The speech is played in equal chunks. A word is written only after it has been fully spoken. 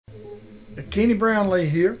Kenny Brownlee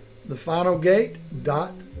here,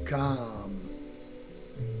 thefinalgate.com.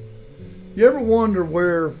 You ever wonder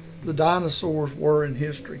where the dinosaurs were in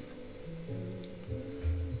history?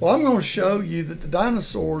 Well, I'm going to show you that the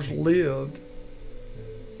dinosaurs lived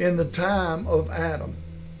in the time of Adam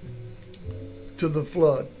to the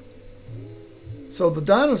flood. So the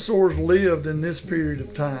dinosaurs lived in this period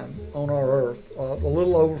of time on our earth, a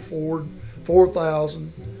little over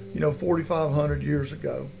 4,000, 4,500 years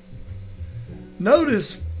ago.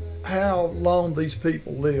 Notice how long these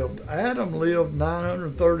people lived. Adam lived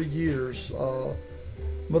 930 years.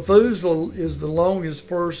 Methuselah is the longest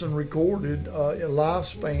person recorded, a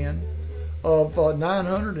lifespan of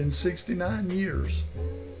 969 years.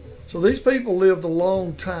 So these people lived a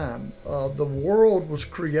long time. The world was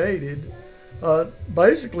created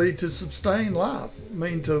basically to sustain life.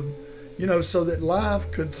 So that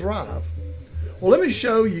life could thrive. Well, let me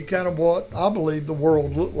show you kind of what I believe the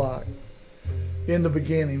world looked like in the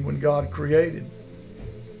beginning when God created.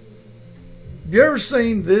 Have you ever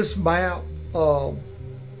seen this map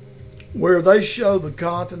where they show the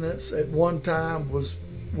continents at one time was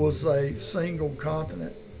a single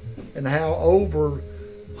continent, and how over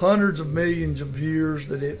hundreds of millions of years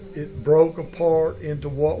that it broke apart into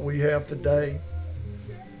what we have today?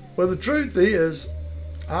 Well, the truth is,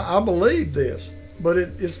 I believe this, but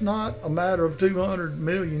it's not a matter of 200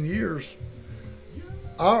 million years.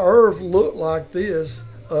 Our earth looked like this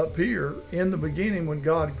up here in the beginning when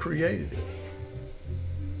God created it.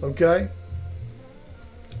 Okay?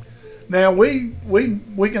 Now we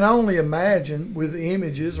can only imagine with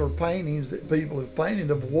images or paintings that people have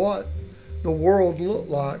painted of what the world looked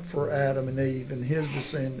like for Adam and Eve and his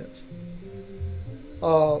descendants.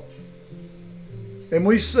 And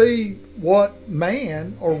we see what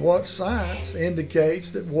man or what science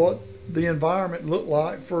indicates that what the environment looked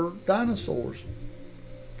like for dinosaurs.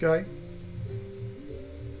 Okay?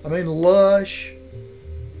 Lush,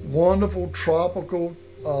 wonderful tropical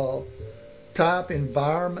type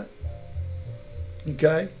environment.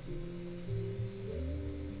 Okay?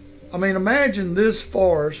 Imagine this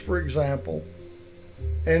forest, for example,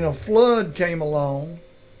 and a flood came along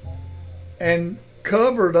and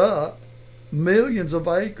covered up millions of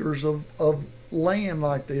acres of land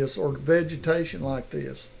like this, or vegetation like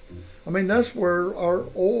this. That's where our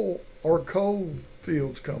coal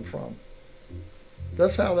fields come from.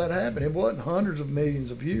 That's how that happened. It wasn't hundreds of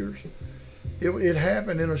millions of years. It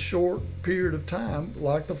happened in a short period of time,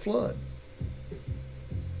 like the flood.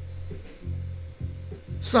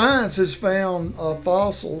 Science has found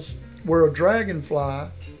fossils where a dragonfly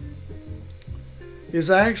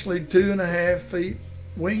is actually 2.5 feet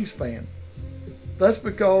wingspan. That's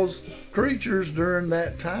because creatures during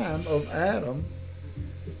that time of Adam,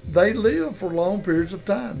 they lived for long periods of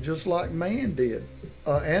time, just like man did.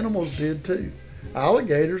 Animals did too.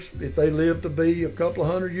 Alligators, if they lived to be a couple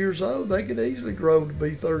of hundred years old, they could easily grow to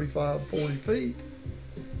be 35, 40 feet.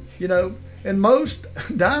 And most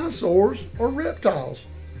dinosaurs are reptiles.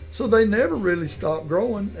 So they never really stopped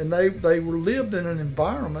growing, and they were lived in an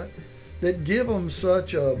environment that give them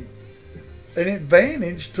such an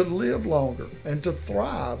advantage to live longer and to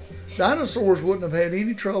thrive. Dinosaurs wouldn't have had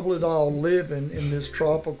any trouble at all living in this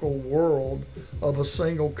tropical world of a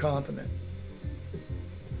single continent.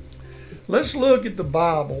 Let's look at the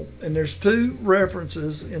Bible, and there's 2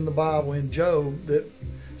 references in the Bible in Job that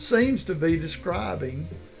seems to be describing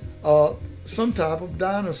some type of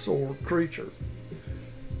dinosaur creature.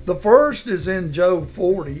 The first is in Job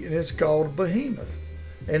 40, and it's called Behemoth.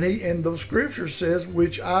 And the scripture says,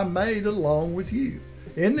 which I made along with you,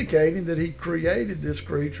 indicating that he created this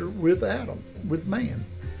creature with Adam, with man.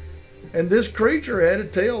 And this creature had a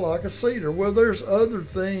tail like a cedar. Well, there's other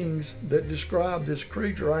things that describe this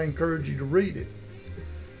creature. I encourage you to read it.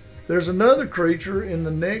 There's another creature in the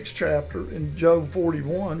next chapter in Job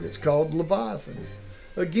 41 that's called Leviathan.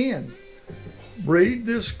 Again, read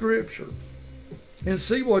this scripture and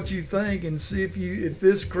see what you think, and see if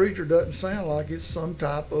this creature doesn't sound like it's some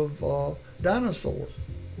type of dinosaur.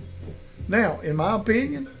 Now, in my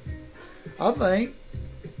opinion, I think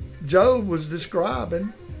Job was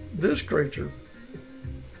describing this creature.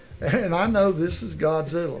 And I know this is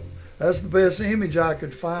Godzilla. That's the best image I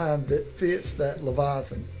could find that fits that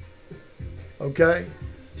Leviathan. Okay?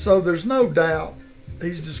 So there's no doubt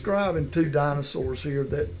he's describing 2 dinosaurs here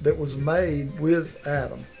that was made with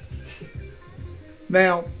Adam.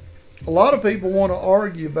 Now, a lot of people want to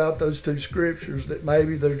argue about those 2 scriptures, that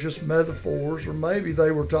maybe they're just metaphors, or maybe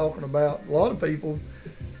they were talking about, a lot of people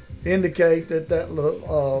indicate that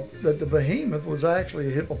the behemoth was actually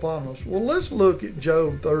a hippopotamus. Well, let's look at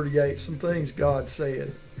Job 38, some things God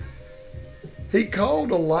said. He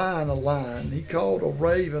called a lion a lion. He called a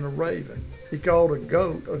raven a raven. He called a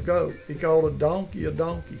goat a goat. He called a donkey a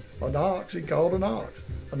donkey. An ox, he called an ox.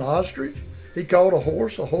 An ostrich, he called a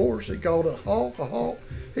horse a horse. He called a hawk a hawk.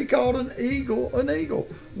 He called an eagle an eagle.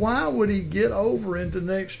 Why would he get over into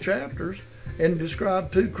the next chapters and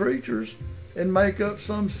describe two creatures and make up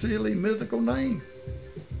some silly mythical name?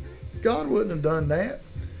 God wouldn't have done that.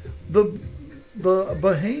 The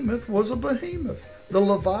behemoth was a behemoth. The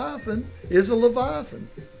Leviathan is a Leviathan.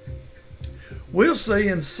 We'll see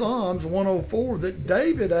in Psalms 104 that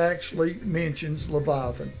David actually mentions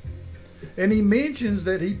Leviathan. And he mentions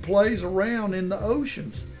that he plays around in the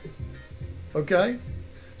oceans. Okay?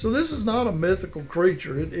 So this is not a mythical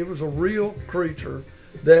creature. It was a real creature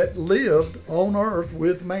that lived on earth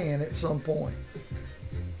with man at some point.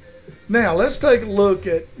 Now, let's take a look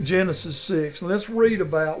at Genesis 6. Let's read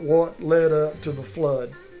about what led up to the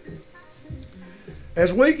flood.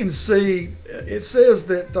 As we can see, it says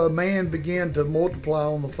that man began to multiply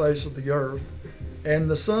on the face of the earth, and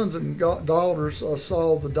the sons and daughters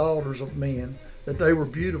saw the daughters of men, that they were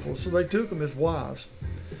beautiful, so they took them as wives.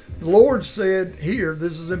 The Lord said here,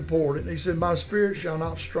 this is important, he said, "My spirit shall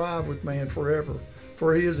not strive with man forever,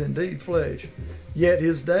 for he is indeed flesh, yet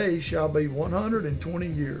his days shall be 120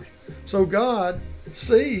 years. So God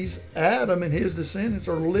sees Adam and his descendants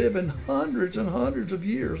are living hundreds and hundreds of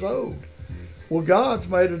years old. Well, God's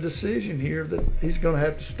made a decision here that he's going to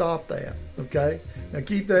have to stop that, okay? Now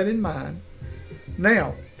keep that in mind.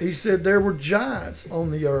 Now, he said there were giants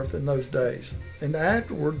on the earth in those days, and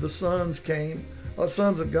afterward the sons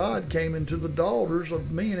of God came into the daughters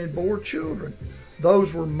of men and bore children.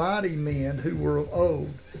 Those were mighty men who were of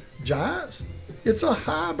old." Giants? It's a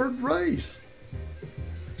hybrid race.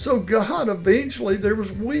 So God eventually, there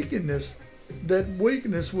was weakness. That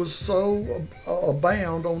weakness was so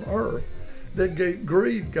abound on earth that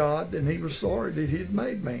grieved God, and he was sorry that he had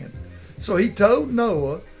made man. So he told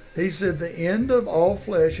Noah, he said, "The end of all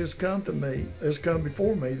flesh has come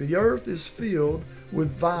before me. The earth is filled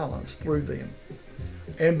with violence through them.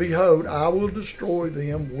 And behold, I will destroy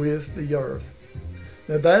them with the earth."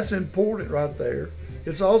 Now that's important right there.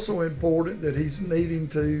 It's also important that he's needing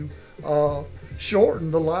to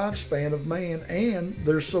shorten the lifespan of man, and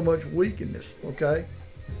there's so much weakness, okay?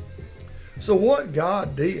 So what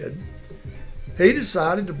God did, he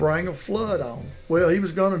decided to bring a flood on. Well, he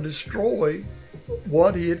was going to destroy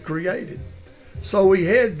what he had created. So he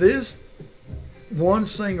had this one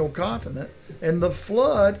single continent, and the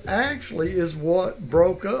flood actually is what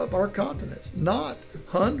broke up our continents, not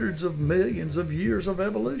hundreds of millions of years of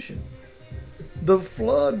evolution. The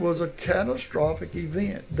flood was a catastrophic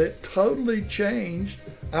event that totally changed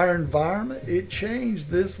our environment. It changed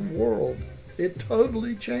this world. It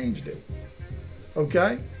totally changed it.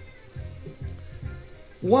 Okay?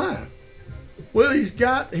 Why? Well, he's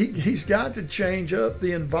got to change up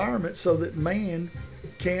the environment so that man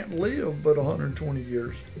can't live but 120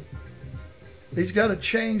 years. He's got to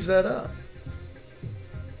change that up.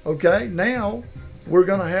 Okay? Now we're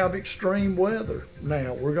going to have extreme weather.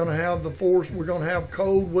 Now we're going to have we're going to have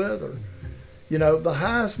cold weather. You know, the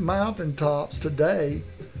highest mountaintops today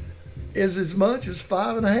is as much as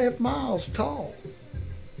 5.5 miles tall.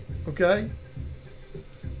 Okay?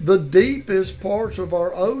 The deepest parts of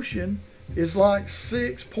our ocean is like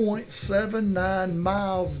 6.79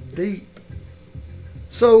 miles deep.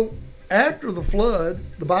 So after the flood,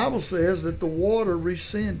 the Bible says that the water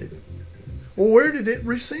rescinded. Well, where did it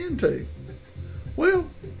rescind to? Well,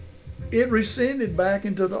 it rescinded back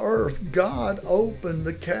into the earth. God opened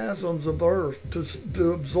the chasms of earth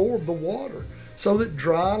to absorb the water so that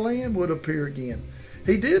dry land would appear again.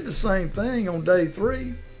 He did the same thing on day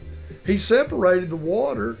 3. He separated the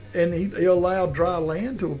water and he allowed dry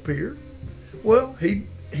land to appear. Well, he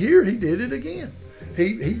did it again.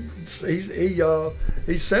 He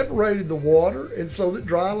separated the water and so that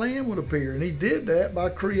dry land would appear, and he did that by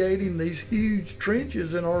creating these huge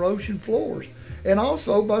trenches in our ocean floors, and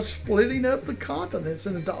also by splitting up the continents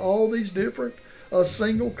into all these different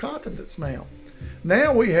single continents.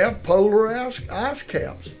 Now we have polar ice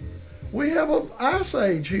caps. We have an ice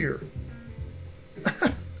age here.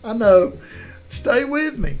 I know. Stay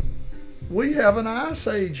with me. We have an ice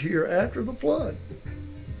age here after the flood.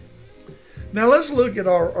 Now let's look at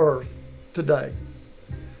our earth today.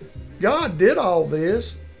 God did all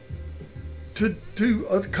this to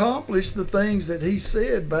accomplish the things that he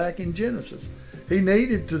said back in Genesis. He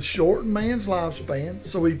needed to shorten man's lifespan,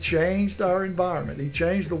 so he changed our environment. He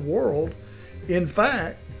changed the world. In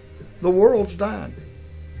fact, the world's dying.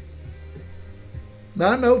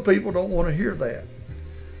 Now I know people don't want to hear that,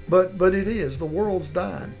 but it is. The world's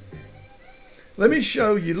dying. Let me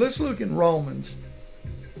show you. Let's look in Romans.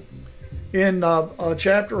 In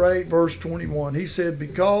chapter 8, verse 21, he said,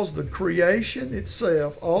 because the creation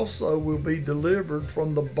itself also will be delivered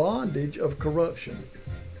from the bondage of corruption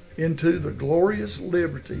into the glorious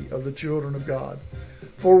liberty of the children of God.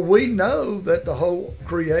 For we know that the whole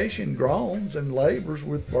creation groans and labors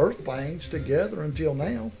with birth pangs together until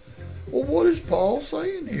now. Well, what is Paul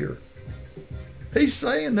saying here? He's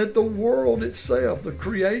saying that the world itself, the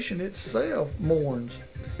creation itself, mourns,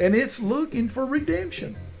 and it's looking for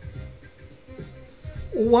redemption.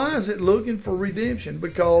 Why is it looking for redemption?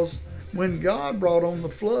 Because when God brought on the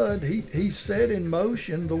flood, he set in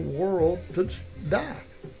motion the world to die,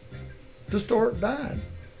 to start dying.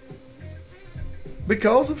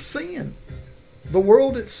 Because of sin, the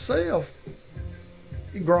world itself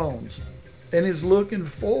groans and is looking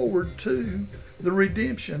forward to the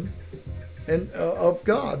redemption of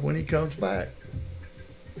God when he comes back.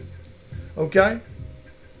 Okay?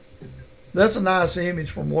 That's a nice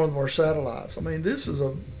image from one of our satellites. I mean, this is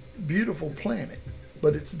a beautiful planet,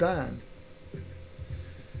 but it's dying.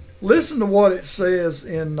 Listen to what it says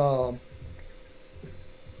in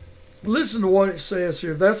listen to what it says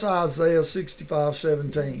here. That's Isaiah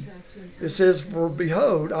 65:17. It says, for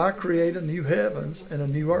behold, I create a new heavens and a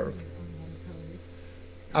new earth.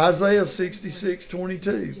 Isaiah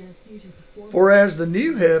 66:22. For as the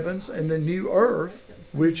new heavens and the new earth,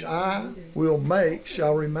 which I will make,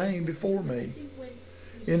 shall remain before me.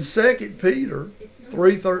 In 2 Peter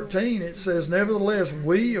 3:13, it says, nevertheless,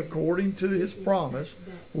 we, according to his promise,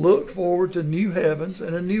 look forward to new heavens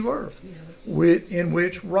and a new earth, in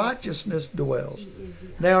which righteousness dwells.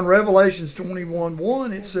 Now in Revelations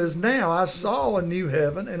 21:1, it says, now I saw a new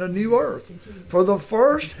heaven and a new earth, for the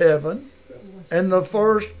first heaven and the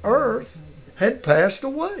first earth had passed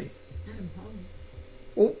away.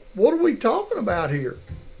 Well, what are we talking about here?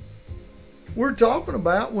 We're talking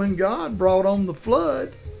about when God brought on the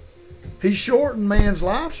flood, he shortened man's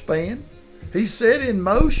lifespan. He set in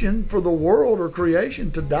motion for the world or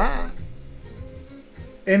creation to die.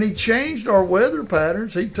 And he changed our weather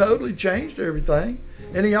patterns. He totally changed everything.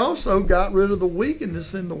 And he also got rid of the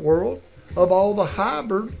wickedness in the world of all the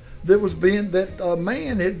hybrid that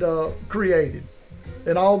man had created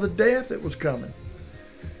and all the death that was coming.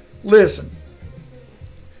 Listen.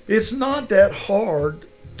 It's not that hard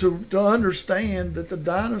to understand that the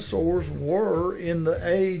dinosaurs were in the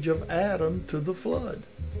age of Adam to the flood.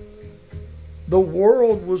 The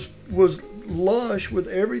world was lush with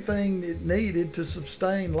everything it needed to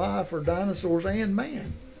sustain life for dinosaurs and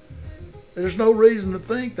man. There's no reason to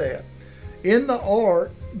think that. In the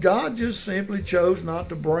ark, God just simply chose not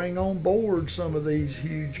to bring on board some of these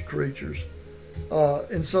huge creatures.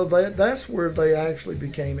 And so that's where they actually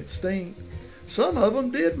became extinct. Some of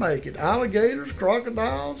them did make it. Alligators,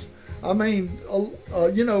 crocodiles, I mean,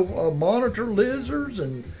 monitor lizards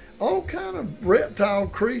and all kind of reptile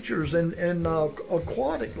creatures and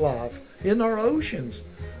aquatic life in our oceans.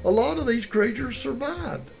 A lot of these creatures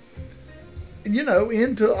survived,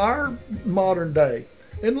 into our modern day.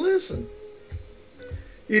 And listen,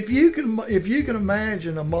 if you can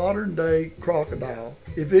imagine a modern day crocodile,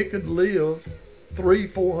 if it could live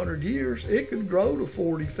 300-400 years, it could grow to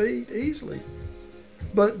 40 feet easily.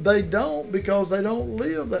 But they don't, because they don't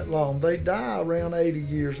live that long. They die around 80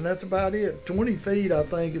 years, and that's about it. 20 feet, I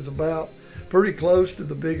think, is about pretty close to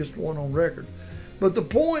the biggest one on record. But the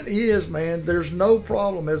point is, man, there's no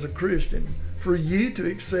problem as a Christian for you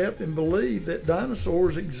to accept and believe that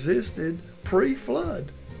dinosaurs existed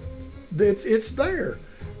pre-flood. It's there.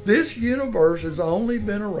 This universe has only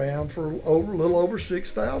been around for a little over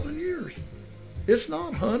 6,000 years. It's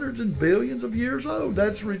not hundreds and billions of years old.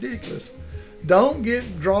 That's ridiculous. Don't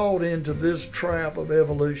get drawn into this trap of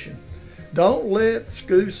evolution. Don't let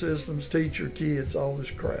school systems teach your kids all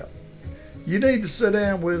this crap. You need to sit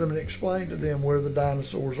down with them and explain to them where the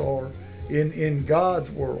dinosaurs are in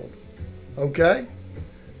God's world. Okay?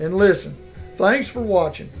 And listen, thanks for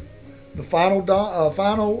watching.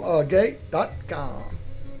 TheFinalGate.com.